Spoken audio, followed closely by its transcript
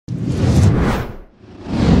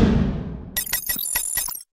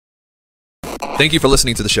Thank you for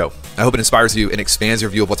listening to the show. I hope it inspires you and expands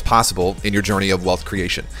your view of what's possible in your journey of wealth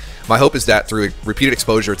creation. My hope is that through repeated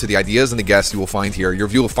exposure to the ideas and the guests you will find here, your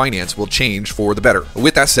view of finance will change for the better.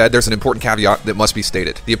 With that said, there's an important caveat that must be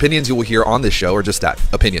stated. The opinions you will hear on this show are just that,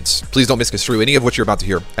 opinions. Please don't misconstrue any of what you're about to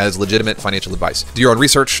hear as legitimate financial advice. Do your own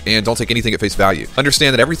research and don't take anything at face value.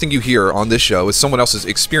 Understand that everything you hear on this show is someone else's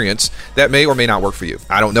experience that may or may not work for you.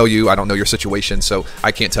 I don't know you, I don't know your situation, so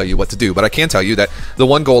I can't tell you what to do, but I can tell you that the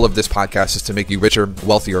one goal of this podcast is to make you richer,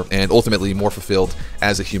 wealthier, and ultimately more fulfilled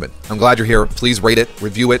as a human. I'm glad you're here. Please rate it,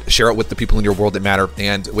 review it, share it with the people in your world that matter,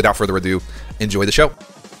 and without further ado, enjoy the show.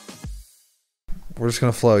 We're just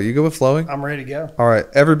going to flow. You go with flowing? I'm ready to go. All right.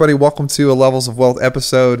 Everybody, welcome to a Levels of Wealth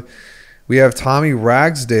episode. We have Tommy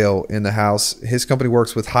Ragsdale in the house. His company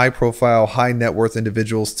works with high-profile, high-net-worth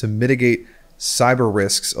individuals to mitigate cyber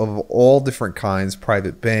risks of all different kinds,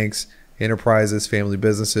 private banks, enterprises, family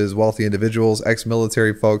businesses, wealthy individuals,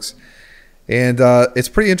 ex-military folks. And it's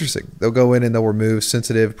pretty interesting. They'll go in and they'll remove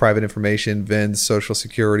sensitive private information, VINs, social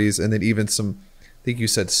securities, and then even some, I think you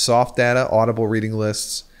said soft data, audible reading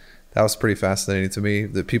lists. That was pretty fascinating to me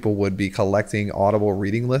that people would be collecting audible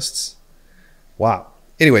reading lists. Wow.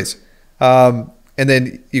 Anyways, and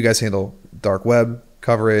then you guys handle dark web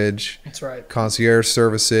coverage. That's right. Concierge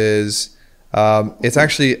services. It's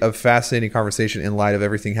actually a fascinating conversation in light of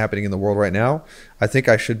everything happening in the world right now. I think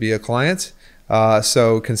I should be a client.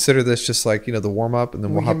 So consider this just like, the warm up, and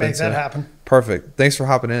then we'll hop into it. We can make that happen. Perfect. Thanks for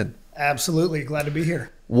hopping in. Absolutely. Glad to be here.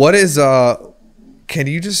 What is, can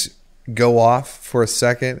you just go off for a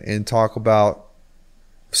second and talk about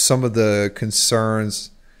some of the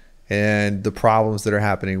concerns and the problems that are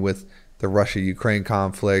happening with the Russia-Ukraine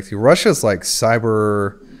conflict? Russia's like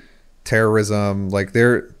cyber terrorism, like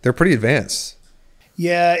they're pretty advanced.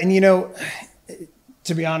 Yeah. And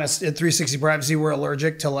to be honest, at 360 Privacy, we're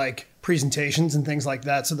allergic to like presentations and things like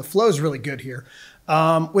that. So the flow is really good here.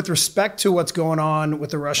 With respect to what's going on with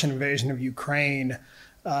the Russian invasion of Ukraine,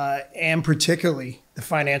 and particularly the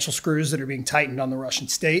financial screws that are being tightened on the Russian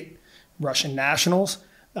state, Russian nationals,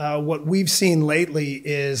 what we've seen lately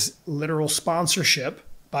is literal sponsorship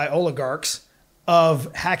by oligarchs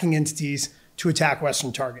of hacking entities to attack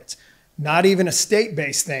Western targets. Not even a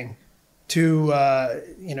state-based thing to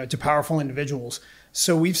powerful individuals.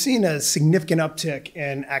 So we've seen a significant uptick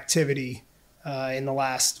in activity in the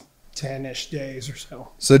last 10-ish days or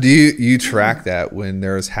so. So do you track that when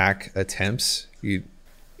there's hack attempts?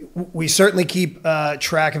 We certainly keep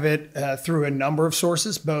track of it through a number of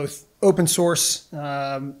sources, both open source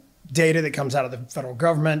data that comes out of the federal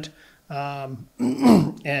government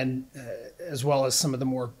and as well as some of the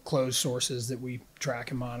more closed sources that we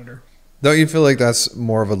track and monitor. Don't you feel like that's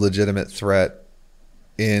more of a legitimate threat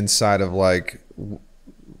inside of like,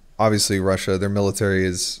 obviously Russia, their military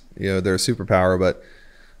is, they're a superpower, but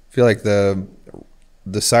I feel like the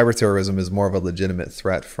cyber terrorism is more of a legitimate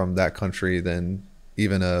threat from that country than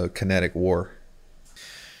even a kinetic war.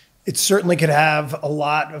 It certainly could have a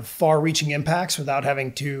lot of far-reaching impacts without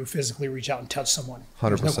having to physically reach out and touch someone. 100%.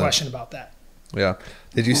 There's no question about that. Yeah.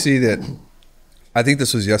 Did you see that? I think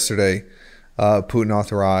this was yesterday. Putin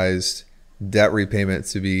authorized debt repayment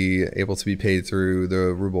to be able to be paid through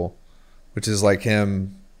the ruble, which is like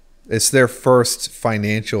him. It's their first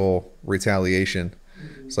financial retaliation.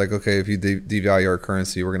 It's like, okay, if you devalue our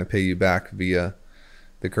currency, we're going to pay you back via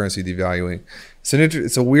the currency devaluing.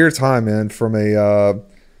 It's a weird time, man. From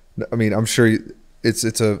I'm sure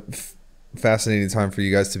it's a fascinating time for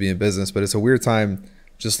you guys to be in business, but it's a weird time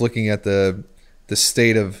just looking at the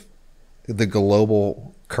state of the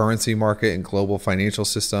global currency market and global financial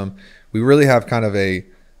system. We really have kind of a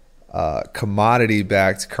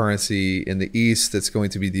commodity-backed currency in the East that's going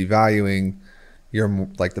to be devaluing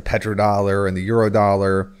like the petrodollar and the euro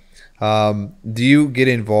dollar. Do you get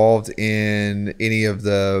involved in any of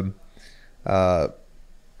the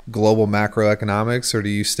global macroeconomics, or do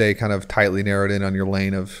you stay kind of tightly narrowed in on your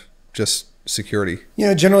lane of just security?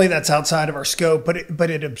 Generally that's outside of our scope, but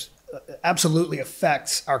it absolutely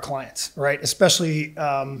affects our clients, right? Especially,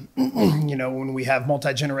 when we have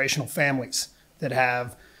multi-generational families that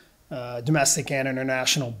have domestic and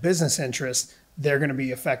international business interests, they're going to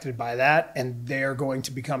be affected by that, and they're going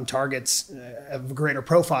to become targets of a greater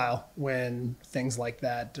profile when things like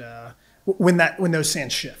that, when those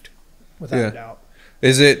sands shift, without a doubt.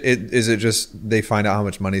 Is it just they find out how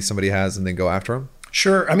much money somebody has and then go after them?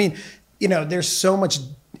 Sure. I mean, there's so much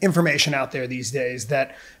information out there these days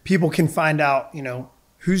that people can find out,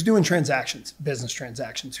 who's doing transactions, business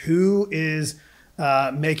transactions, who is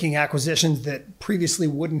making acquisitions that previously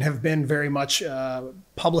wouldn't have been very much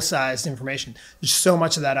publicized information. There's so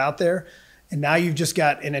much of that out there. And now you've just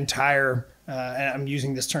got an entire and I'm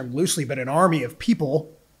using this term loosely, but an army of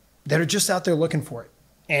people that are just out there looking for it.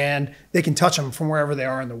 And they can touch them from wherever they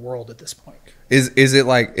are in the world at this point.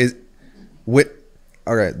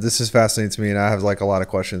 Okay, this is fascinating to me, and I have like a lot of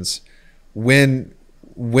questions. When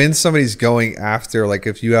somebody's going after, like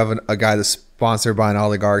if you have a guy that's sponsored by an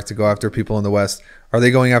oligarch to go after people in the West, are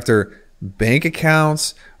they going after bank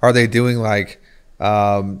accounts? Are they doing like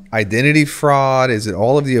identity fraud? Is it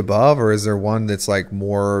all of the above, or is there one that's like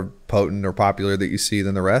more potent or popular that you see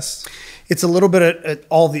than the rest? It's a little bit of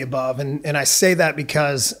all the above. And I say that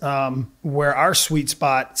because where our sweet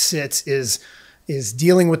spot sits is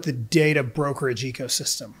dealing with the data brokerage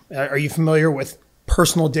ecosystem. Are you familiar with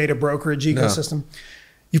personal data brokerage ecosystem? No.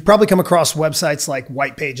 You've probably come across websites like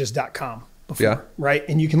whitepages.com before, right?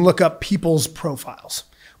 And you can look up people's profiles.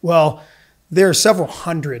 Well, there are several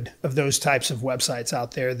hundred of those types of websites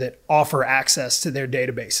out there that offer access to their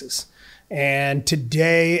databases. And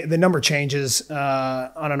today, the number changes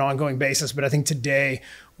on an ongoing basis, but I think today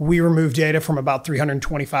we remove data from about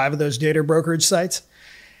 325 of those data brokerage sites.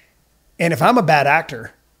 And if I'm a bad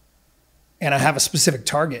actor and I have a specific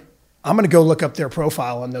target, I'm going to go look up their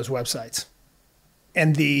profile on those websites.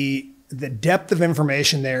 And the depth of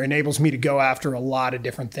information there enables me to go after a lot of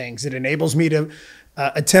different things. It enables me to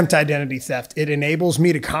attempt identity theft. It enables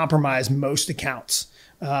me to compromise most accounts,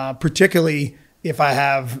 particularly if I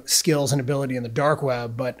have skills and ability in the dark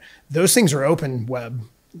web, but those things are open web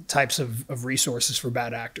types of resources for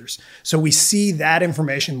bad actors. So we see that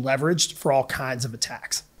information leveraged for all kinds of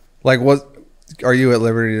attacks. Like what, are you at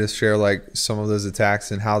liberty to share like some of those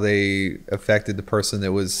attacks and how they affected the person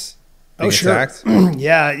that was being attacked?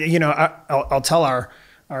 Yeah. You know, I'll tell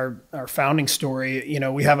our founding story. You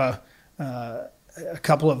know, we have a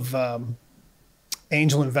couple of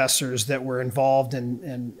angel investors that were involved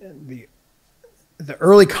in the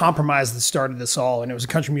early compromise that started this all. And it was a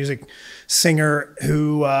country music singer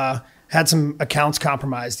who had some accounts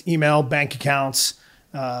compromised, email, bank accounts,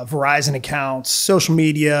 Verizon accounts, social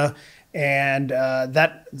media. And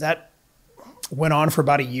that went on for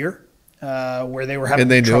about a year where they were having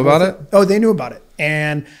trouble. And they knew about it? Oh, they knew about it.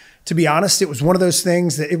 And to be honest, it was one of those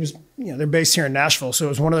things that it was, you know, they're based here in Nashville. So it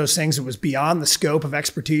was one of those things that was beyond the scope of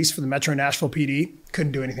expertise for the Metro Nashville PD.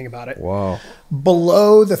 Couldn't do anything about it. Wow.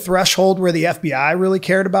 Below the threshold where the FBI really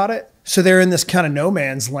cared about it. So they're in this kind of no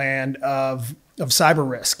man's land of cyber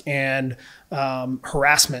risk and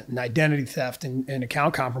harassment and identity theft and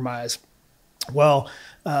account compromise. Well,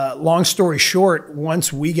 long story short,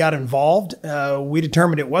 once we got involved, we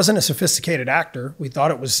determined it wasn't a sophisticated actor. We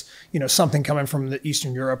thought it was, you know, something coming from the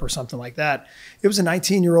Eastern Europe or something like that. It was a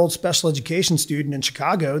 19-year-old special education student in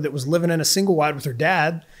Chicago that was living in a single wide with her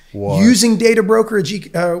dad, using data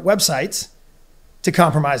brokerage websites to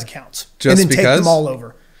compromise accounts and then take them all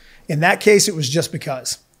over. In that case, it was just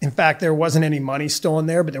because. In fact, there wasn't any money stolen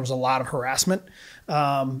there, but there was a lot of harassment.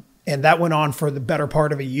 And that went on for the better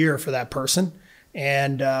part of a year for that person.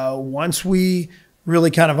 And once we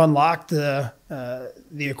really kind of unlocked the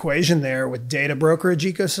equation there with data brokerage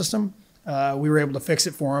ecosystem, we were able to fix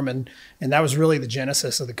it for them. And that was really the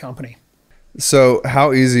genesis of the company. So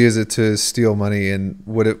how easy is it to steal money? And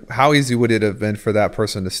how easy would it have been for that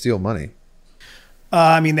person to steal money?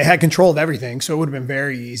 I mean, they had control of everything, so it would have been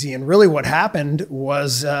very easy. And really what happened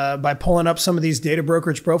was by pulling up some of these data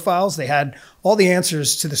brokerage profiles, they had all the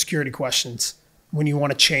answers to the security questions when you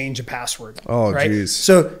want to change a password. Oh, right? Geez.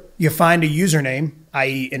 So you find a username,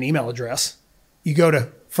 i.e. an email address. You go to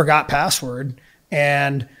forgot password,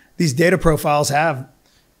 and these data profiles have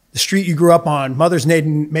the street you grew up on, mother's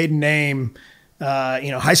maiden name,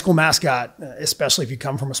 high school mascot, especially if you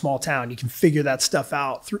come from a small town. You can figure that stuff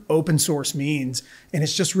out through open source means, and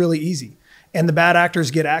it's just really easy. And the bad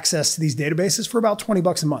actors get access to these databases for about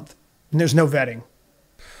 $20 a month, and there's no vetting.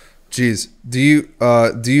 Geez, do you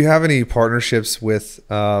have any partnerships with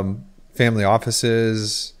family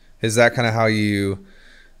offices? Is that kind of how you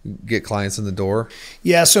get clients in the door?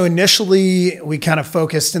 Yeah. So initially we kind of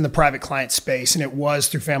focused in the private client space, and it was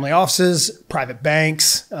through family offices, private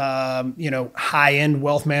banks, high-end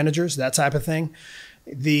wealth managers, that type of thing.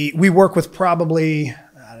 We work with probably,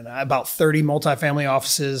 about 30 multifamily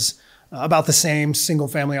offices, about the same single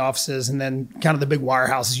family offices, and then kind of the big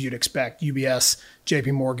wirehouses you'd expect, UBS,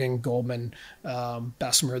 JP Morgan, Goldman,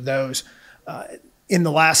 Bessemer, those. In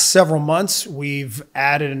the last several months, we've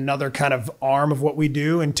added another kind of arm of what we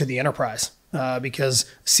do into the enterprise because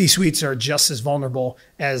C-suites are just as vulnerable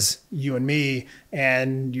as you and me,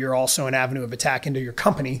 and you're also an avenue of attack into your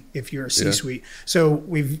company if you're a C-suite. Yeah. So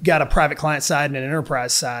we've got a private client side and an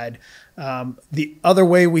enterprise side. The other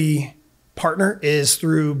way we partner is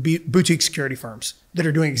through boutique security firms that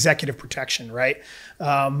are doing executive protection, right?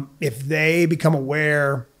 If they become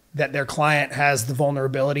aware that their client has the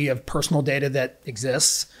vulnerability of personal data that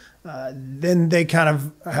exists, then they kind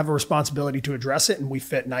of have a responsibility to address it, and we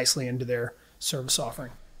fit nicely into their service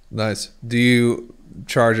offering. Nice. Do you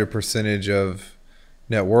charge a percentage of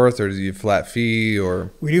net worth, or do you flat fee?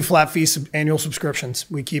 Or we do flat fee annual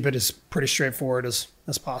subscriptions. We keep it as pretty straightforward as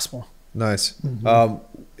possible. Nice.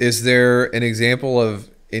 Is there an example of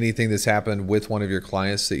anything that's happened with one of your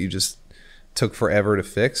clients that you just took forever to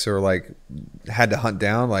fix, or like had to hunt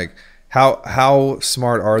down? Like how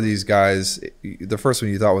smart are these guys? The first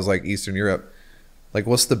one you thought was like Eastern Europe. Like,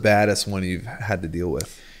 what's the baddest one you've had to deal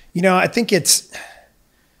with? I think it's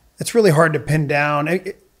really hard to pin down.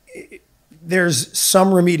 There's some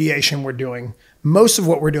remediation we're doing. Most of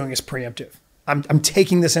what we're doing is preemptive. I'm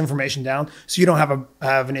taking this information down so you don't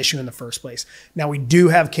have an issue in the first place. Now, we do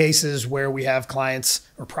have cases where we have clients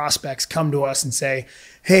or prospects come to us and say,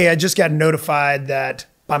 hey, I just got notified that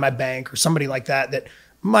by my bank or somebody like that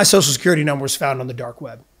my social security number was found on the dark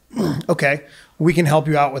web. Okay, we can help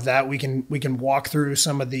you out with that. We can walk through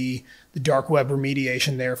some of the dark web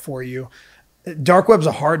remediation there for you. Dark web's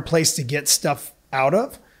a hard place to get stuff out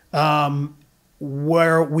of.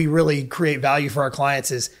 Where we really create value for our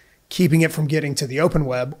clients is keeping it from getting to the open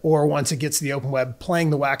web, or once it gets to the open web, playing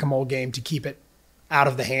the whack-a-mole game to keep it out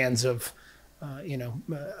of the hands of,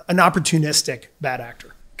 an opportunistic bad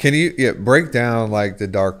actor. Can you break down like the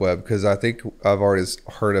dark web? Because I think I've already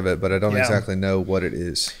heard of it, but I don't exactly know what it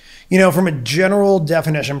is. From a general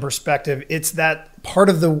definition perspective, it's that part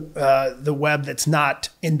of the web that's not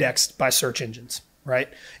indexed by search engines, right?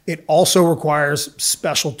 It also requires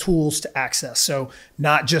special tools to access. So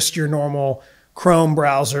not just your normal Chrome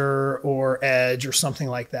browser or Edge or something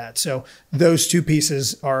like that. So those two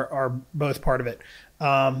pieces are both part of it.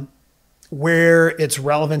 Where it's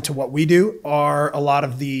relevant to what we do are a lot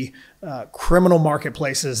of the criminal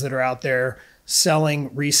marketplaces that are out there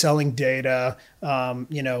reselling data, a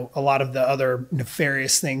lot of the other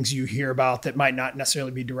nefarious things you hear about that might not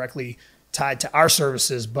necessarily be directly tied to our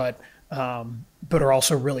services, but are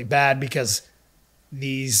also really bad because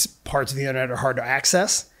these parts of the internet are hard to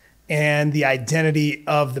access and the identity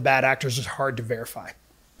of the bad actors is hard to verify.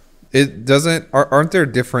 Aren't there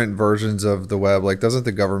different versions of the web? Like, doesn't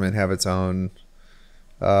the government have its own,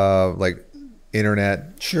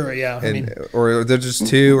 internet? Sure. Yeah. Or they're just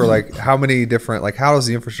two, or like how many different, like how is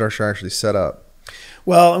the infrastructure actually set up?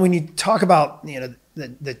 Well, when you talk about,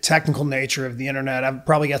 the technical nature of the internet, I've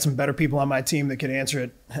probably got some better people on my team that could answer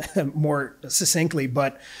it more succinctly,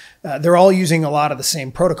 but they're all using a lot of the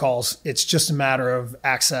same protocols. It's just a matter of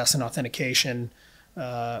access and authentication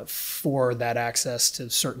for that access to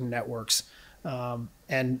certain networks.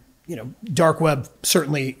 Dark web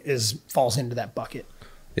certainly falls into that bucket.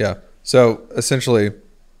 Yeah. So essentially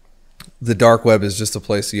the dark web is just a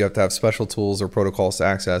place you have to have special tools or protocols to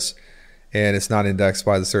access, and it's not indexed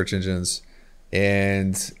by the search engines,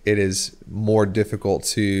 and it is more difficult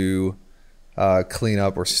to clean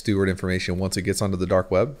up or steward information once it gets onto the dark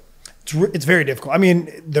web. It's very difficult.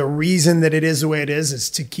 The reason that it is the way it is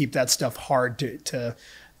to keep that stuff hard to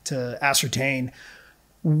ascertain.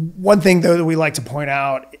 One thing, though, that we like to point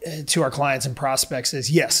out to our clients and prospects is,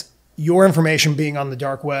 yes, your information being on the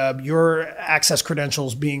dark web, your access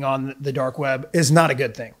credentials being on the dark web is not a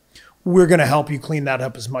good thing. We're going to help you clean that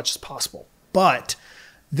up as much as possible. But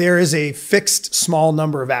there is a fixed small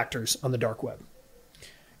number of actors on the dark web.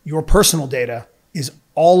 Your personal data is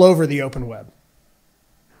all over the open web,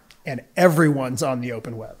 and everyone's on the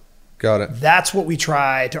open web. Got it. That's what we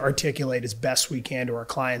try to articulate as best we can to our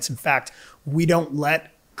clients. In fact, we don't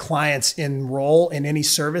let clients enroll in any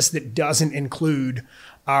service that doesn't include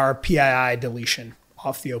our PII deletion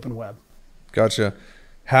off the open web. Gotcha.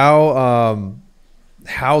 How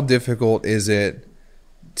difficult is it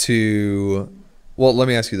to, well, let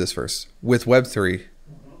me ask you this first. With Web3,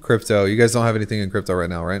 crypto, you guys don't have anything in crypto right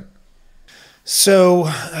now, right? So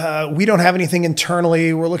we don't have anything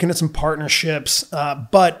internally. We're looking at some partnerships,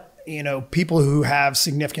 but people who have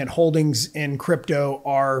significant holdings in crypto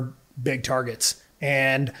are big targets,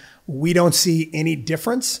 and we don't see any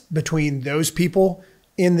difference between those people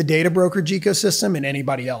in the data brokerage ecosystem and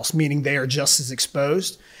anybody else, meaning they are just as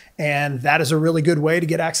exposed. And that is a really good way to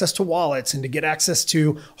get access to wallets and to get access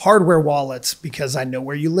to hardware wallets, because I know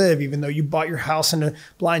where you live. Even though you bought your house in a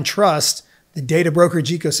blind trust, the data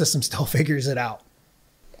brokerage ecosystem still figures it out.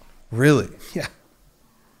 Really? Yeah.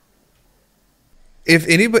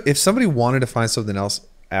 If somebody wanted to find something else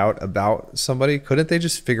out about somebody, couldn't they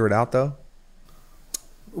just figure it out though?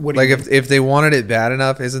 What do you mean? If they wanted it bad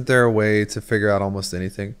enough, isn't there a way to figure out almost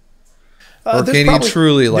anything? Or can you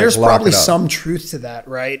truly like there's lock probably it up? some truth to that,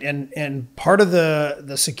 right? And part of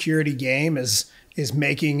the security game is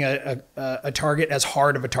making a target as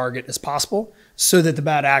hard of a target as possible so that the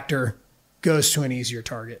bad actor goes to an easier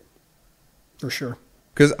target. For sure.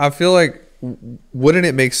 Because I feel like, wouldn't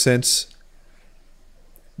it make sense?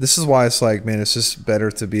 This is why it's like, man, it's just better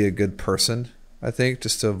to be a good person, I think,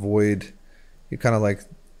 just to avoid you kind of like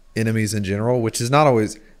enemies in general, which is not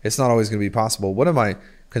always, it's not always going to be possible. One of my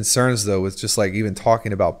concerns though with just like even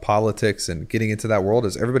talking about politics and getting into that world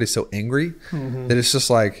is everybody's so angry that it's just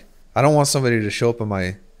like, I don't want somebody to show up at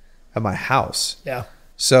my house. Yeah.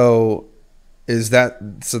 So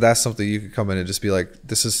that's something you could come in and just be like,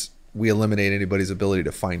 we eliminate anybody's ability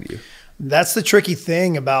to find you. That's the tricky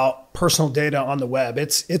thing about personal data on the web.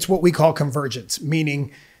 It's what we call convergence,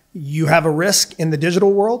 meaning you have a risk in the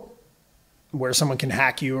digital world where someone can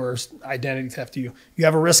hack you or identity theft you. You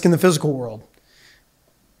have a risk in the physical world.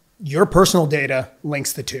 Your personal data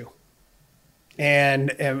links the two.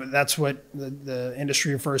 And that's what the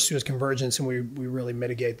industry refers to as convergence, and we really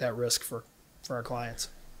mitigate that risk for our clients.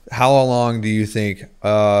 How long do you think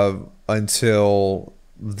until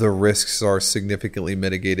the risks are significantly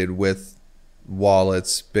mitigated with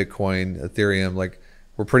wallets, Bitcoin, Ethereum? Like,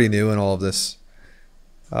 we're pretty new in all of this.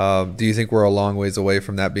 Do you think we're a long ways away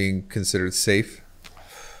from that being considered safe?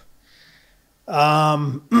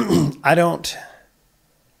 I don't.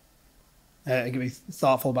 I can be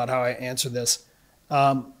thoughtful about how I answer this.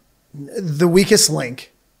 The weakest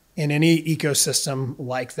link in any ecosystem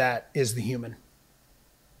like that is the human.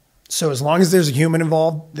 So as long as there's a human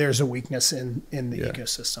involved, there's a weakness in the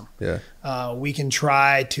ecosystem. Yeah. We can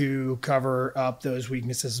try to cover up those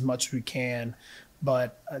weaknesses as much as we can,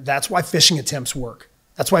 but that's why phishing attempts work.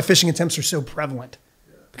 That's why phishing attempts are so prevalent,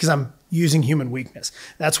 because I'm using human weakness.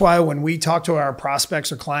 That's why when we talk to our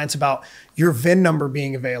prospects or clients about your VIN number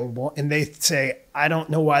being available and they say, I don't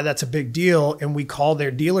know why that's a big deal, and we call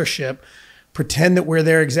their dealership, pretend that we're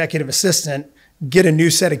their executive assistant, get a new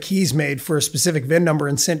set of keys made for a specific VIN number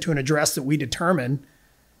and sent to an address that we determine,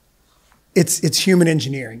 it's human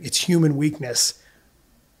engineering. It's human weakness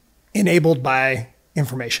enabled by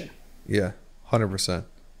information. Yeah, 100%.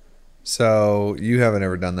 So you haven't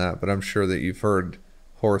ever done that, but I'm sure that you've heard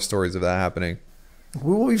horror stories of that happening.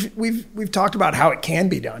 We've talked about how it can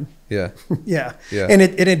be done. Yeah. Yeah. Yeah. And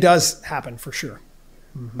it does happen for sure.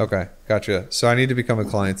 Mm-hmm. Okay. Gotcha. So I need to become a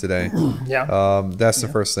client today. Yeah. That's the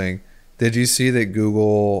first thing. Did you see that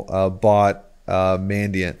Google bought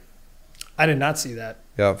Mandiant? I did not see that.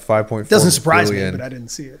 Yeah. 5.4 doesn't surprise billion. me, but I didn't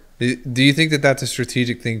see it. Do you think that that's a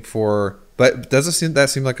strategic thing but doesn't that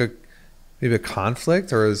seem like maybe a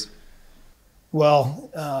conflict, or is? Well,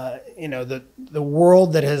 the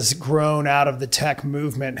world that has grown out of the tech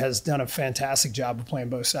movement has done a fantastic job of playing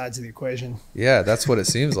both sides of the equation. Yeah, that's what it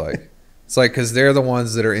seems like. It's like, because they're the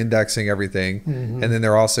ones that are indexing everything, and then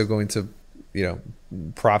they're also going to,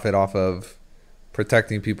 profit off of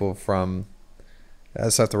protecting people from. I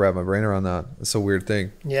just have to wrap my brain around that. It's a weird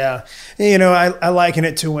thing. Yeah. I liken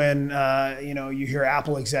it to when, you hear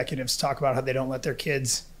Apple executives talk about how they don't let their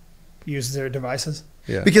kids use their devices.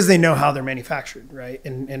 Yeah. Because they know how they're manufactured, right?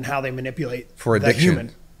 And how they manipulate for addiction. The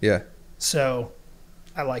human. Yeah. So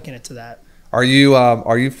I liken it to that. Are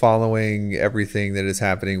you following everything that is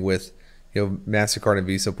happening with, MasterCard and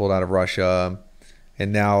Visa pulled out of Russia,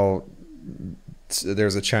 and now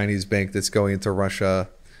there's a Chinese bank that's going into Russia?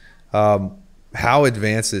 How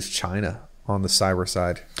advanced is China on the cyber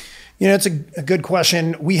side? It's a good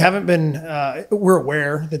question. We haven't been, we're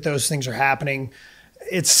aware that those things are happening.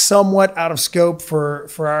 It's somewhat out of scope for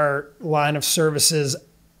our line of services.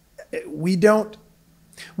 We don't,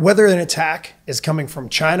 whether an attack is coming from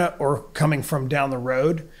China or coming from down the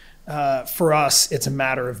road, for us, it's a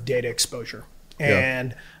matter of data exposure.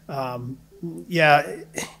 And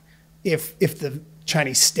if the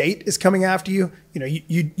Chinese state is coming after you,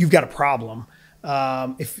 you've got a problem.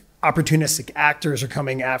 If opportunistic actors are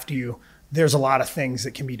coming after you, there's a lot of things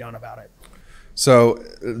that can be done about it. So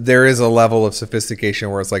there is a level of sophistication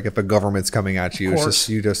where it's like, if a government's coming at you, it's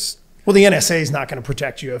just well, the NSA is not going to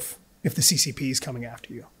protect you if the CCP is coming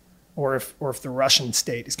after you, or if the Russian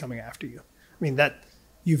state is coming after you. I mean, that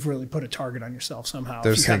you've really put a target on yourself somehow.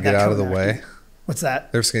 They're just going to get out of the way. What's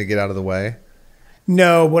that? They're just going to get out of the way.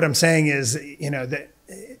 No, what I'm saying is, that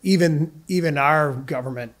even our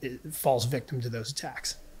government falls victim to those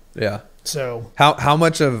attacks. Yeah. So how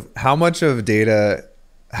much of data?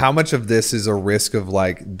 How much of this is a risk of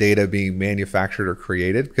like data being manufactured or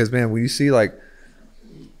created? Because man, when you see like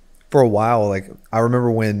for a while, like I remember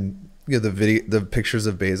when the pictures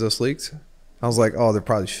of Bezos leaked, I was like, oh, they're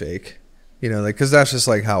probably fake, because that's just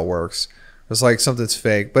like how it works. It's like something's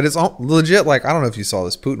fake, but it's all legit. Like, I don't know if you saw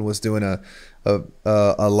this. Putin was doing a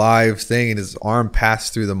live thing and his arm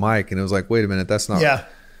passed through the mic, and it was like, wait a minute, that's not. Yeah.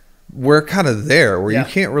 We're kind of there where Yeah.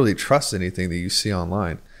 you can't really trust anything that you see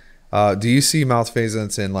online. Do you see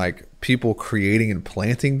malfeasance in like people creating and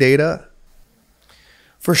planting data?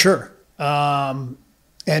 For sure. And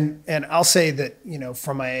I'll say that,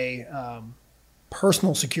 from a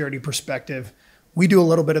personal security perspective, we do a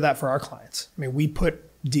little bit of that for our clients. I mean, we put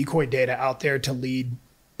decoy data out there to lead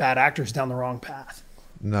bad actors down the wrong path.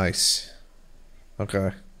 Nice.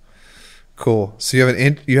 Okay. Cool. So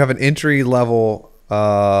you have an entry level.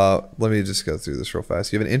 Let me just go through this real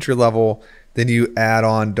fast. You have an entry level, then you add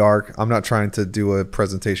on dark. I'm not trying to do a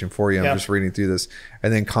presentation for you. I'm just reading through this.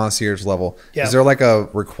 And then concierge level. Yeah. Is there like a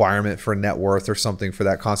requirement for net worth or something for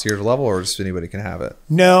that concierge level, or just anybody can have it?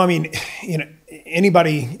 No, I mean,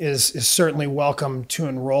 anybody is certainly welcome to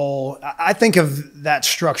enroll. I think of that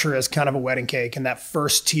structure as kind of a wedding cake, and that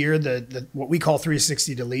first tier, the what we call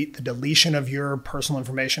 360 delete, the deletion of your personal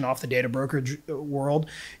information off the data brokerage world,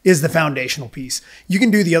 is the foundational piece. You can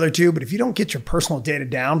do the other two, but if you don't get your personal data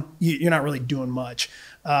down, you're not really doing much.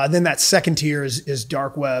 Then that second tier is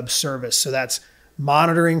dark web service. So that's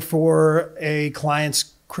monitoring for a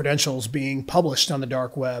client's credentials being published on the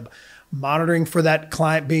dark web, monitoring for that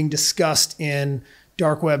client being discussed in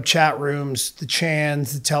dark web chat rooms, the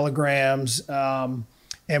chans, the telegrams. And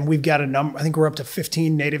we've got a number, I think we're up to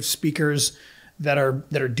 15 native speakers that are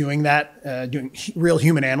doing that, doing real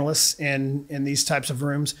human analysts in these types of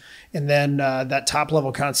rooms. And then that top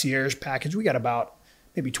level concierge package, we got about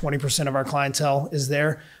maybe 20% of our clientele is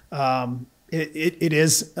there. It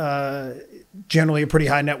is generally a pretty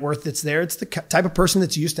high net worth that's there. It's the type of person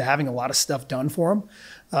that's used to having a lot of stuff done for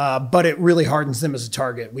them, but it really hardens them as a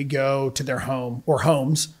target. We go to their home or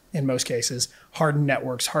homes in most cases, harden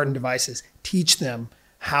networks, harden devices, teach them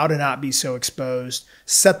how to not be so exposed,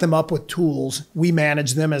 set them up with tools. We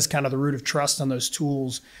manage them as kind of the root of trust on those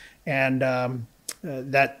tools. And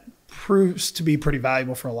that proves to be pretty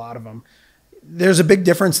valuable for a lot of them. There's a big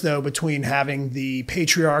difference, though, between having the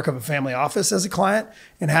patriarch of a family office as a client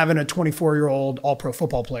and having a 24-year-old all-pro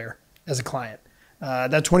football player as a client.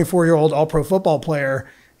 That 24-year-old all-pro football player,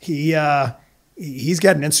 he's got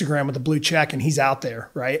an Instagram with a blue check, and he's out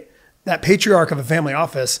there, right? That patriarch of a family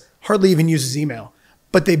office hardly even uses email,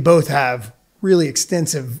 but they both have really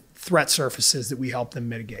extensive threat surfaces that we help them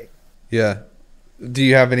mitigate. Yeah. Do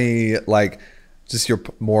you have any, like, just your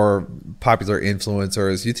more popular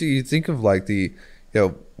influencers? You think of like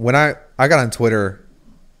when I got on Twitter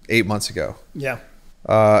 8 months ago. Yeah.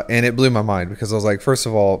 And it blew my mind because I was like, first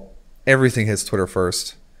of all, everything hits Twitter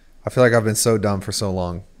first. I feel like I've been so dumb for so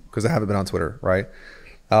long because I haven't been on Twitter, right?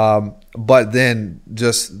 But then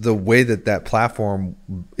just the way that platform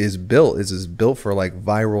is built is built for like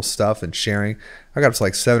viral stuff and sharing. I got up to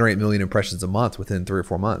like 7 or 8 million impressions a month within 3 or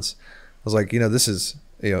 4 months. I was like, this is,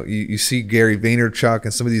 you see Gary Vaynerchuk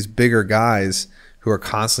and some of these bigger guys who are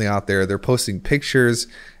constantly out there. They're posting pictures.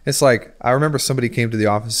 It's like, I remember somebody came to the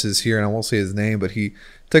offices here, and I won't say his name, but he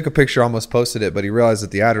took a picture, almost posted it, but he realized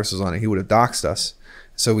that the address was on it. He would have doxed us.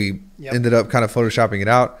 So we ended up kind of photoshopping it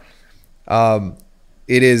out. I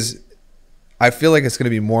feel like it's going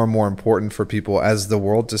to be more and more important for people as the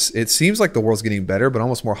world it seems like the world's getting better, but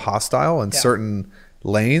almost more hostile in certain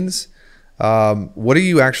lanes. What are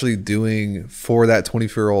you actually doing for that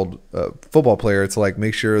 24-year-old football player to like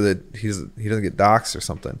make sure that he doesn't get doxxed or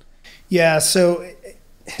something? Yeah. So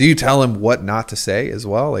do you tell him what not to say as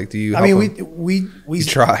well? Like, do you help him? We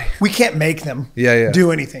try. We can't make them do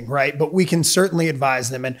anything, right? But we can certainly advise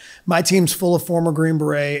them. And my team's full of former Green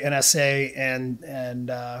Beret, NSA,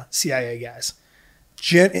 and CIA guys.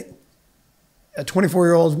 A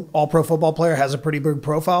 24-year-old all-pro football player has a pretty big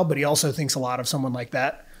profile, but he also thinks a lot of someone like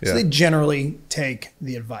that. So they generally take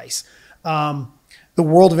the advice. The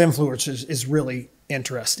world of influencers is really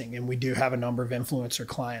interesting, and we do have a number of influencer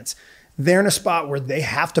clients. They're in a spot where they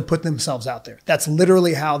have to put themselves out there. That's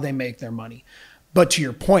literally how they make their money. But to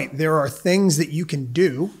your point, there are things that you can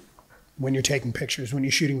do when you're taking pictures, when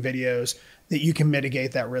you're shooting videos, that you can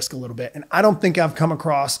mitigate that risk a little bit. And I don't think I've come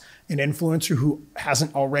across an influencer who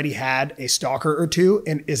hasn't already had a stalker or two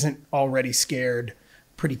and isn't already scared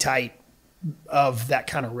pretty tight of that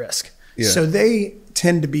kind of risk. Yeah. So they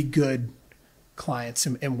tend to be good clients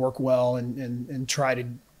and work well and try to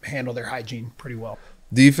handle their hygiene pretty well.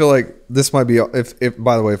 Do you feel like this might be, if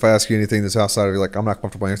by the way, if I ask you anything that's outside of you, like I'm not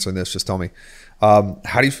comfortable answering this, just tell me. How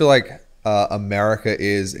do you feel like America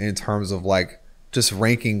is in terms of like just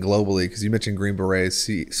ranking globally? Because you mentioned Green Berets,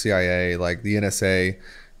 CIA, like the NSA,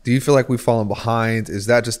 Do you feel like we've fallen behind? Is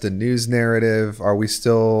that just a news narrative? Are we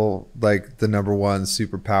still like the number one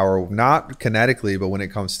superpower, not kinetically, but when it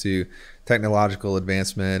comes to technological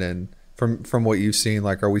advancement? And from what you've seen,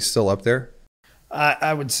 like, are we still up there?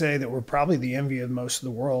 I would say that we're probably the envy of most of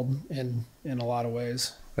the world in a lot of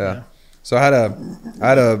ways. Yeah. So I had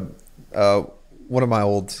a one of my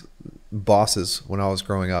old bosses when I was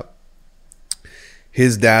growing up.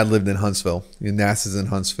 His dad lived in Huntsville. NASA's in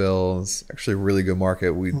Huntsville. It's actually a really good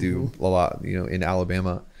market. We do a lot, in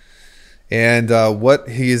Alabama. And what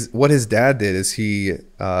his dad did is he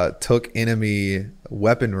took enemy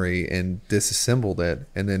weaponry and disassembled it,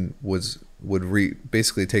 and then would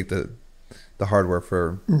basically take the hardware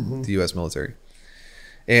for the U.S. military.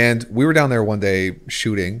 And we were down there one day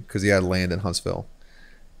shooting because he had land in Huntsville.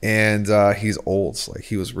 And he's old. Like,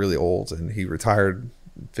 he was really old, and he retired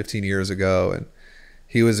 15 years ago. And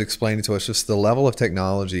he was explaining to us just the level of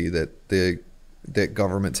technology that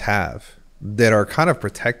governments have that are kind of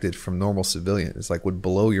protected from normal civilians, like, would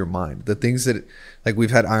blow your mind. The things that, like,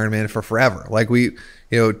 we've had Iron Man for forever. Like,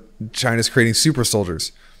 China's creating super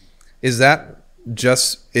soldiers. Is that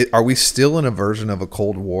just it? Are we still in a version of a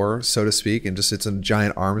Cold War, so to speak, and just it's a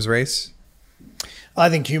giant arms race? I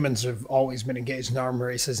think humans have always been engaged in arms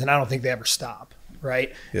races, and I don't think they ever stop,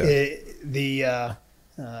 right? Yeah. The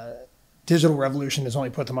digital revolution has only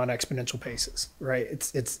put them on exponential paces, right?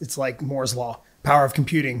 It's like Moore's law, power of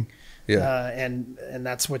computing, and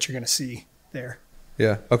that's what you're going to see there.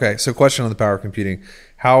 Yeah. Okay. So, question on the power of computing: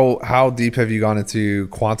 how deep have you gone into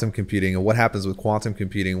quantum computing, and what happens with quantum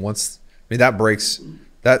computing once? I mean, that breaks.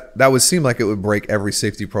 That would seem like it would break every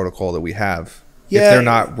safety protocol that we have if they're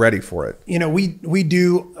not ready for it. We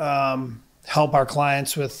do help our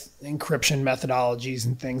clients with encryption methodologies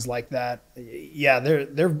and things like that. Yeah,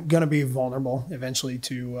 they're going to be vulnerable eventually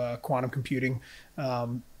to quantum computing.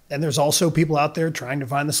 And there's also people out there trying to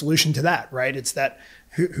find the solution to that, right? It's that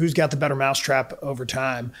who's got the better mousetrap over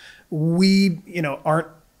time. We, aren't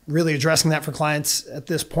really addressing that for clients at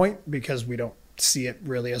this point because we don't see it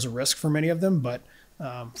really as a risk for many of them. But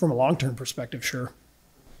from a long-term perspective, sure.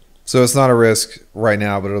 So it's not a risk right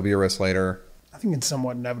now, but it'll be a risk later. I think it's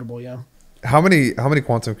somewhat inevitable, yeah. How many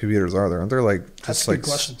quantum computers are there? Aren't there That's a good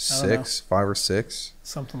question. 5 or 6?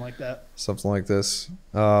 Something like that. Something like this.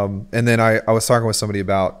 And then I was talking with somebody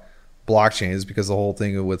about blockchains, because the whole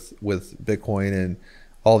thing with Bitcoin and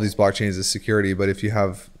all of these blockchains is security. But if you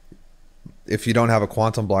don't have a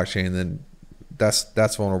quantum blockchain, then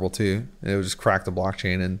that's vulnerable too. And it would just crack the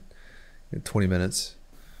blockchain in 20 minutes.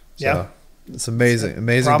 So yeah. It's amazing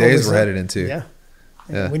days we're headed into.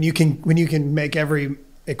 Yeah. When you can make every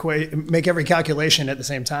calculation at the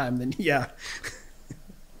same time, then yeah.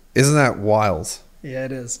 Isn't that wild? Yeah,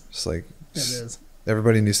 it is. Just like it is.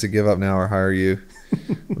 Everybody needs to give up now or hire you.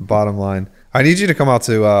 Bottom line, I need you to come out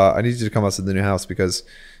to the new house, because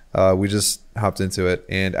we just hopped into it,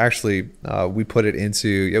 and actually we put it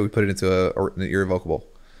into an irrevocable,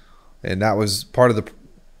 and that was part of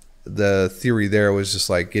the theory. There was just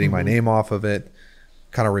like getting my name off of it,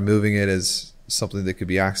 kind of removing it as something that could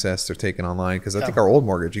be accessed or taken online, because I think our old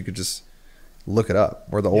mortgage, you could just look it up,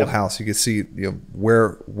 or the old house, you could see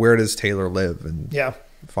where does Taylor live, and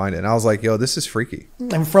find it. And I was like, yo, this is freaky.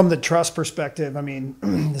 And from the trust perspective, I mean,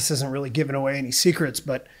 this isn't really giving away any secrets,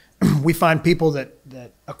 but we find people that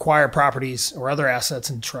acquire properties or other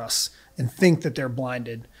assets in trusts and think that they're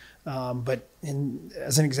blinded. But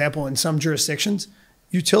as an example, in some jurisdictions,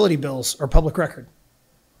 utility bills are public record.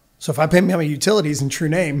 So if I pay my utilities in true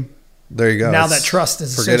name, there you go. Now that trust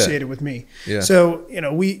is associated with me. Yeah. So,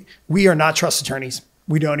 we are not trust attorneys.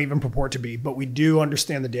 We don't even purport to be, but we do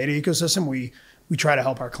understand the data ecosystem. We try to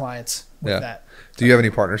help our clients with that. Do you have any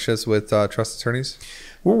partnerships with trust attorneys?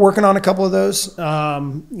 We're working on a couple of those.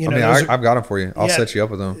 I've got them for you. I'll set you up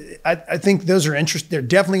with them. I think those are they're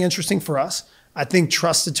definitely interesting for us. I think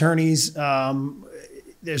trust attorneys,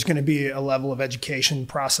 there's going to be a level of education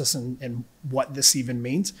process and what this even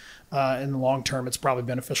means. In the long term, it's probably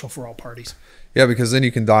beneficial for all parties. Yeah, because then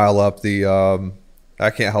you can dial up the I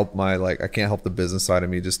can't help the business side of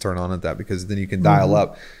me just turn on at that, because then you can dial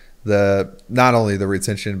up not only the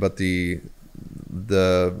retention, but you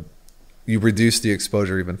reduce the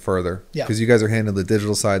exposure even further, because you guys are handling the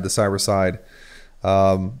digital side, the cyber side.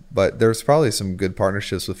 But there's probably some good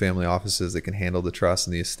partnerships with family offices that can handle the trust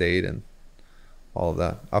and the estate and all of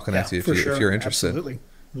that. I'll connect you if you're interested. Absolutely.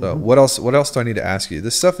 So what else do I need to ask you?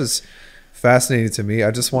 This stuff is fascinating to me.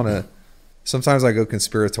 I just want to, sometimes I go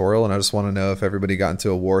conspiratorial and I just want to know if everybody got into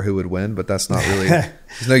a war, who would win, but that's not really,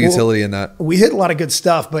 there's no utility in that. We hit a lot of good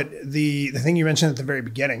stuff, but the thing you mentioned at the very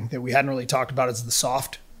beginning that we hadn't really talked about is the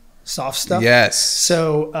soft stuff. Yes.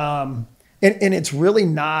 So And it's really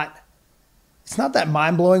not, it's not that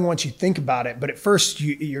mind blowing once you think about it. But at first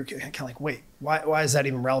you're kind of like, wait, why is that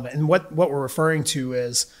even relevant? And what we're referring to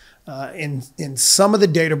is in some of the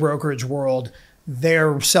data brokerage world,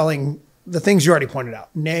 they're selling the things you already pointed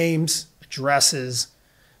out: names, addresses,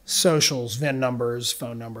 socials, VIN numbers,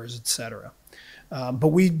 phone numbers, et cetera. But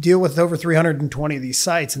we deal with over 320 of these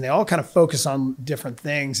sites, and they all kind of focus on different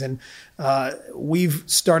things. And we've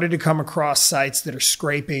started to come across sites that are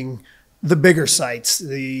scraping the bigger sites,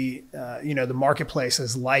 the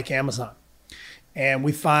marketplaces like Amazon. And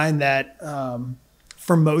we find that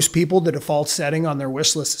for most people, the default setting on their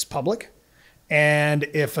wish list is public. And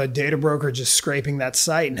if a data brokerage is scraping that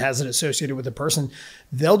site and has it associated with a person,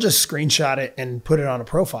 they'll just screenshot it and put it on a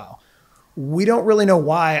profile. We don't really know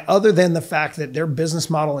why, other than the fact that their business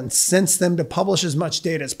model incents them to publish as much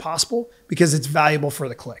data as possible because it's valuable for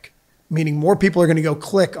the click. Meaning more people are going to go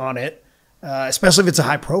click on it, especially if it's a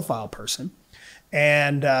high profile person,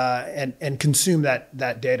 and consume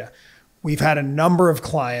that data. We've had a number of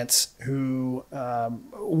clients who,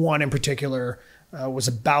 one in particular, was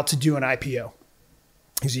about to do an IPO.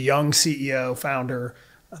 He's a young CEO, founder.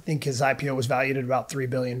 I think his IPO was valued at about $3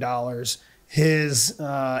 billion. His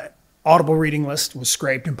Audible reading list was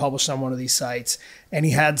scraped and published on one of these sites. And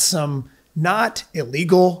he had some not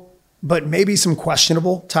illegal, but maybe some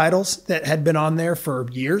questionable titles that had been on there for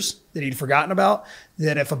years that he'd forgotten about,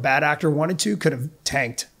 that if a bad actor wanted to, could have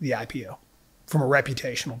tanked the IPO from a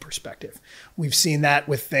reputational perspective. We've seen that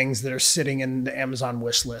with things that are sitting in the Amazon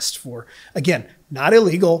wish list for, again, not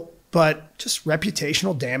illegal, but just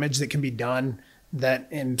reputational damage that can be done that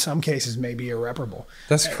in some cases may be irreparable.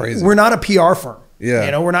 That's crazy. We're not a PR firm.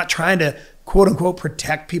 Yeah. We're not trying to quote unquote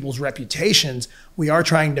protect people's reputations. We are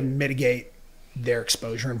trying to mitigate their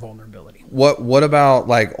exposure and vulnerability. What about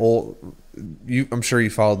like I'm sure you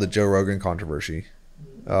followed the Joe Rogan controversy.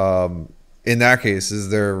 In that case,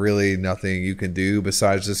 is there really nothing you can do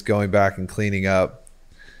besides just going back and cleaning up?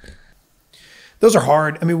 Those are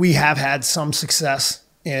hard. I mean, we have had some success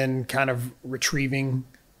in kind of retrieving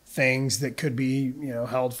things that could be,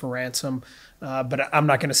 held for ransom. But I'm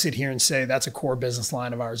not going to sit here and say that's a core business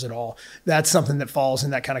line of ours at all. That's something that falls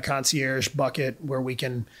in that kind of concierge bucket where we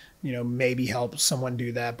can, maybe help someone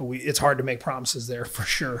do that. But it's hard to make promises there for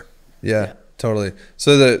sure. Yeah. Totally.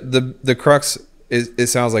 So the crux it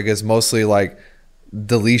sounds like it's mostly like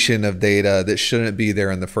deletion of data that shouldn't be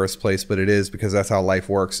there in the first place, but it is because that's how life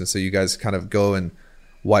works. And so you guys kind of go and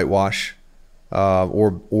whitewash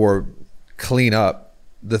or clean up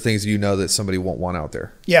the things that somebody won't want out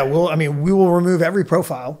there. Yeah, we will remove every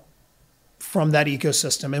profile from that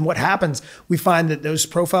ecosystem. And what happens, we find that those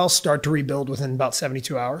profiles start to rebuild within about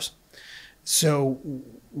 72 hours. So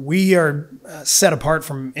we are set apart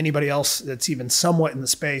from anybody else that's even somewhat in the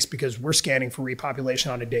space because we're scanning for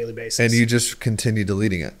repopulation on a daily basis. And you just continue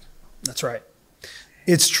deleting it. That's right.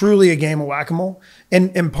 It's truly a game of whack-a-mole.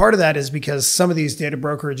 And part of that is because some of these data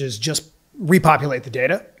brokerages just repopulate the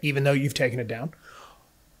data, even though you've taken it down.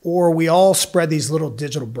 Or we all spread these little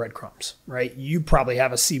digital breadcrumbs, right? You probably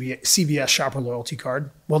have a CVS shopper loyalty card.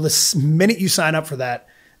 Well, the minute you sign up for that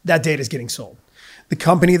data is getting sold. The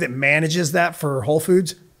company that manages that for Whole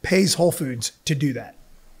Foods pays Whole Foods to do that.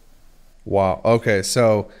 Wow. Okay.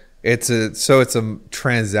 So it's a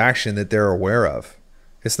transaction that they're aware of.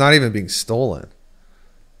 It's not even being stolen.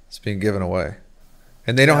 It's being given away.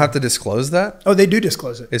 And they don't have to disclose that? Oh, they do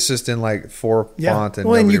disclose it. It's just in like font and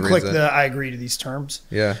well, and nobody you click reads the I agree to these terms.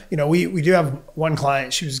 Yeah. We do have one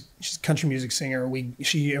client. She's a country music singer.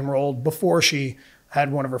 She enrolled before she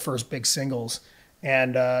had one of her first big singles.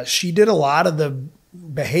 And she did a lot of the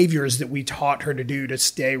behaviors that we taught her to do to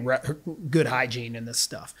stay good hygiene in this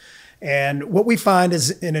stuff. And what we find is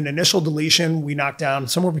in an initial deletion, we knock down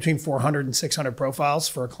somewhere between 400 and 600 profiles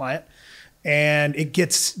for a client. And it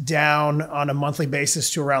gets down on a monthly basis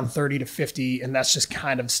to around 30 to 50. And that's just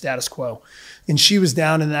kind of status quo. And she was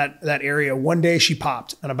down in that area. One day she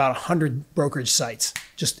popped on about 100 brokerage sites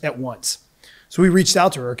just at once. So we reached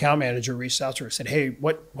out to her, account manager reached out to her, said, "Hey,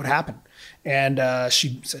 what happened?" And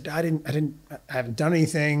she said, I haven't done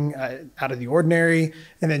anything out of the ordinary.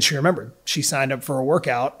 And then she remembered she signed up for a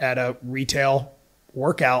workout at a retail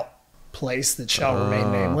workout place that shall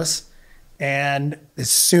remain nameless. And as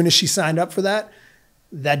soon as she signed up for that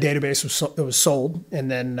database was sold and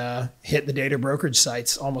then hit the data brokerage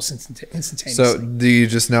sites almost instantaneously. So do you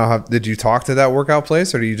just now did you talk to that workout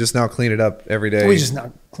place or do you just now clean it up every day? We just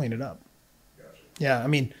now clean it up. Yeah, I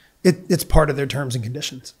mean, it's part of their terms and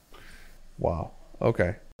conditions. Wow.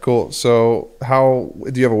 Okay. Cool. So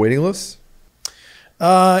do you have a waiting list?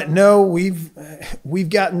 No, we've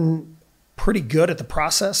gotten pretty good at the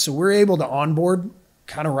process. So we're able to onboard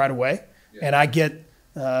kind of right away. and I get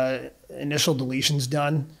initial deletions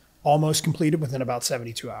done almost completed within about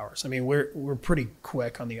 72 hours. I mean, we're pretty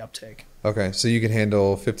quick on the uptake. Okay, so you can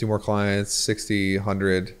handle 50 more clients, 60,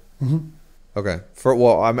 100. Okay.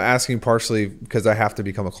 Well, I'm asking partially because I have to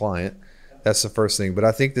become a client. That's the first thing. But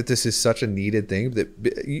I think that this is such a needed thing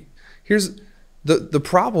that here's the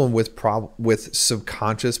problem with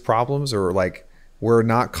subconscious problems, or like we're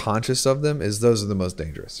not conscious of them, is those are the most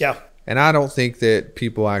dangerous. Yeah. And I don't think that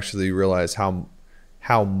people actually realize how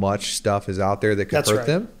much stuff is out there that could hurt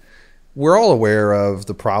them. We're all aware of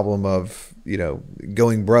the problem of,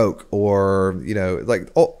 going broke, or,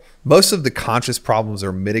 most of the conscious problems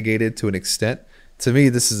are mitigated to an extent. To me,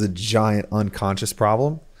 this is a giant unconscious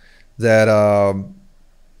problem that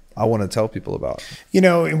I want to tell people about.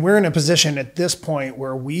 And we're in a position at this point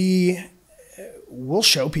where we'll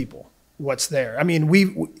show people what's there. I mean,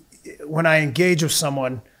 when I engage with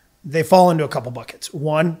someone, they fall into a couple buckets.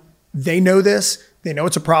 One, they know this, they know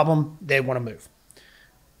it's a problem, they want to move.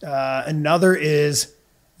 Another is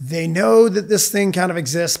they know that this thing kind of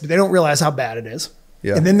exists, but they don't realize how bad it is.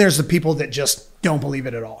 Yeah. And then there's the people that just don't believe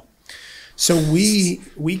it at all. So we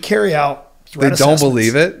carry out threat assessments. They don't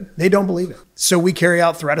believe it? They don't believe it. So we carry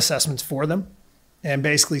out threat assessments for them and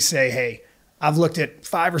basically say, hey, I've looked at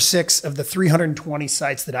 5 or 6 of the 320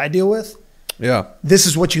 sites that I deal with. Yeah. This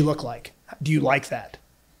is what you look like. Do you like that?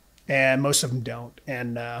 And most of them don't.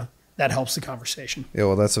 And that helps the conversation. Yeah,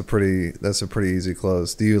 well, that's a pretty easy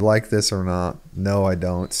close. Do you like this or not? No, I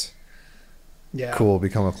don't. Yeah. Cool.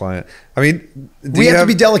 Become a client. I mean, we have to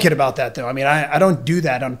be delicate about that, though. I mean, I don't do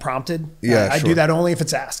that unprompted. Yeah, I do that only if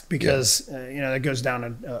it's asked, because that goes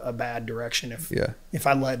down a bad direction if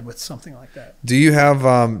I led with something like that. Do you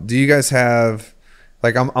have? Do you guys have?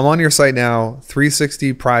 Like, I'm on your site now,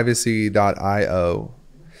 360privacy.io.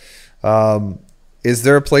 Is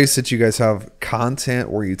there a place that you guys have content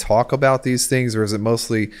where you talk about these things, or is it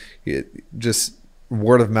mostly just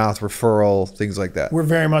word of mouth referral, things like that? We're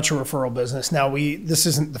very much a referral business. Now, this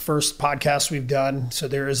isn't the first podcast we've done, so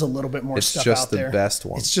there is a little bit more stuff out there. It's just the best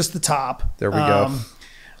one. It's just the top. There we go.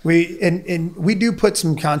 We do put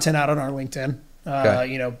some content out on our LinkedIn.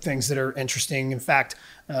 Okay. Things that are interesting. In fact,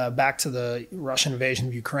 back to the Russian invasion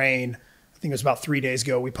of Ukraine, I think it was about 3 days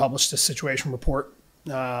ago, we published a situation report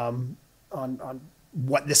on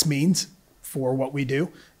what this means for what we do,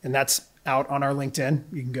 and that's out on our LinkedIn.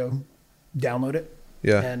 You can go download it.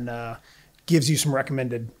 Yeah. And gives you some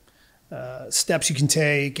recommended steps you can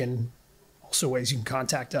take, and also ways you can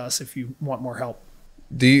contact us if you want more help.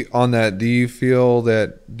 Do you think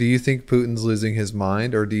Putin's losing his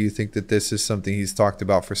mind, or do you think that this is something he's talked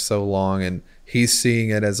about for so long and he's seeing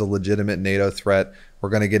it as a legitimate NATO threat? We're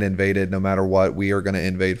going to get invaded no matter what. We are going to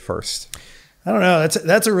invade first. I don't know.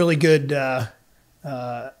 That's a really good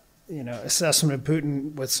assessment of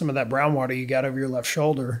Putin with some of that brown water you got over your left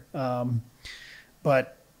shoulder.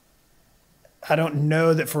 But I don't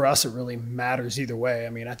know that for us it really matters either way.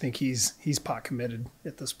 I mean, I think he's pot committed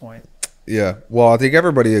at this point. Yeah. Well, I think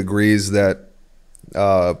everybody agrees that,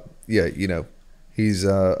 he's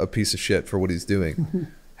a piece of shit for what he's doing.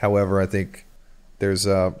 However, I think there's,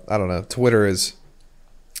 I don't know, Twitter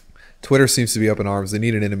seems to be up in arms. They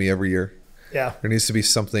need an enemy every year. Yeah. There needs to be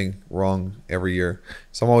something wrong every year.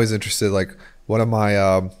 So I'm always interested. Like one of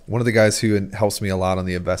the guys who helps me a lot on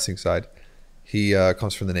the investing side, he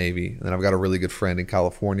comes from the Navy, and then I've got a really good friend in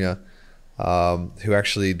California who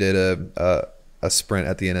actually did a sprint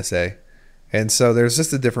at the NSA. And so there's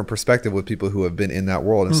just a different perspective with people who have been in that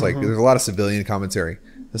world. It's like there's a lot of civilian commentary.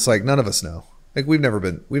 It's like none of us know. Like we've never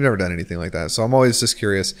done anything like that. So I'm always just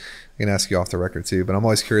curious. I can ask you off the record too, but I'm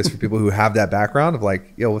always curious for people who have that background of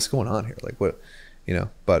like, yo, what's going on here? Like what,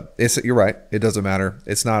 but you're right. It doesn't matter.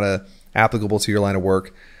 It's not applicable to your line of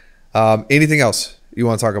work. Anything else you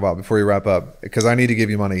want to talk about before we wrap up? Because I need to give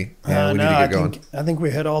you money and we need to get going. I think we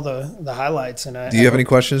hit all the highlights. And do you have any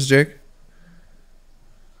questions, Jake?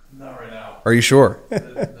 Not right now. Are you sure?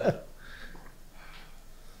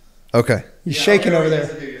 Okay. You're shaking over there.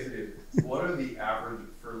 Yes, I do. What are the average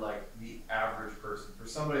person, for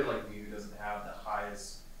somebody like me who doesn't have the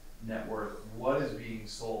highest net worth, what is being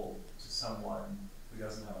sold to someone who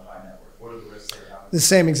doesn't have a high net worth? What are the risks they're having? The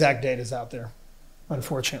same exact data is out there,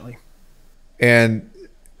 unfortunately. And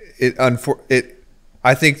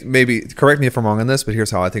I think, maybe correct me if I'm wrong on this, but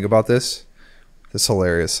here's how I think about this. This is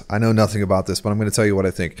hilarious. I know nothing about this, but I'm going to tell you what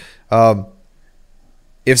I think.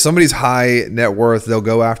 If somebody's high net worth, they'll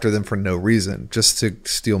go after them for no reason, just to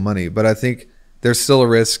steal money. But I think there's still a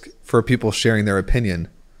risk for people sharing their opinion,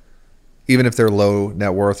 even if they're low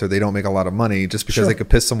net worth or they don't make a lot of money, just because they could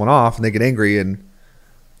piss someone off and they get angry and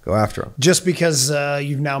go after them. Just because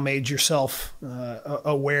you've now made yourself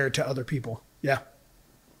aware to other people. Yeah.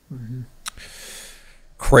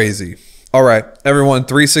 Crazy. All right, everyone,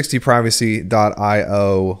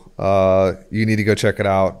 360privacy.io. You need to go check it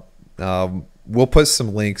out. We'll put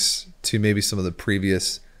some links to maybe some of the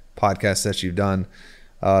previous podcasts that you've done.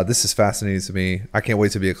 This is fascinating to me. I can't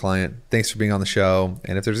wait to be a client. Thanks for being on the show.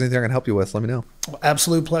 And if there's anything I can help you with, let me know. Well,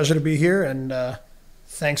 absolute pleasure to be here. And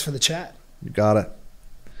thanks for the chat. You got it.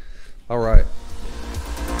 All right.